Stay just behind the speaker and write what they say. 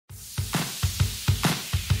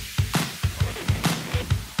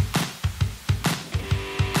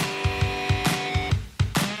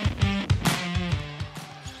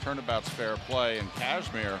turnabout's fair play, and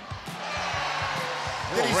Casimir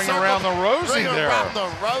Did ring around the Rosie there. Around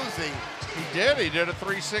the Rosie. He did a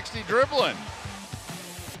 360 dribbling.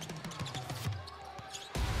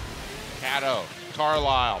 Cato,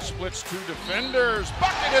 Carlyle, splits two defenders,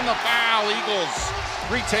 bucket in the foul, Eagles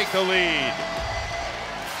retake the lead.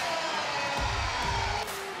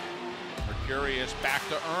 Mercurius back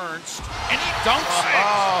to Ernst, and he dunks it.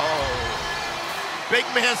 Oh. Big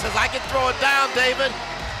man says, I can throw it down, David.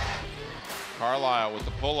 Carlyle with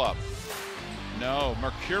the pull-up. No,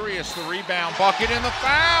 Mercurius the rebound, bucket in the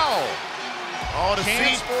foul. Oh,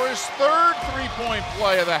 Chance for his third three-point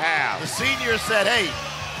play of the half. The senior said, hey,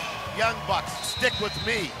 young bucks, stick with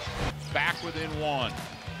me. Back within one.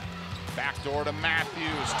 Backdoor to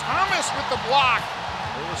Matthews. Thomas with the block.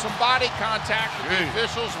 There was some body contact with the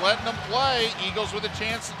officials letting them play. Eagles with a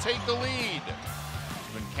chance to take the lead.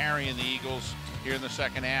 He's been carrying the Eagles here in the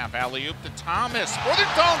second half. Alley-oop to Thomas for the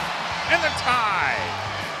dunk and the tie.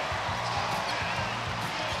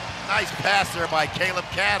 Nice pass there by Caleb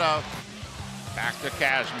Cato. Back to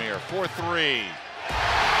Casimir for three.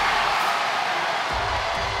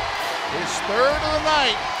 His third of the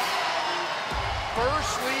night.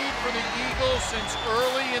 First lead for the Eagles since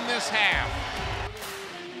early in this half.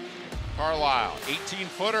 Carlyle,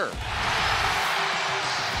 18-footer.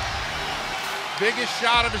 Biggest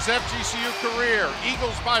shot of his FGCU career.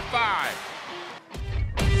 Eagles by 5.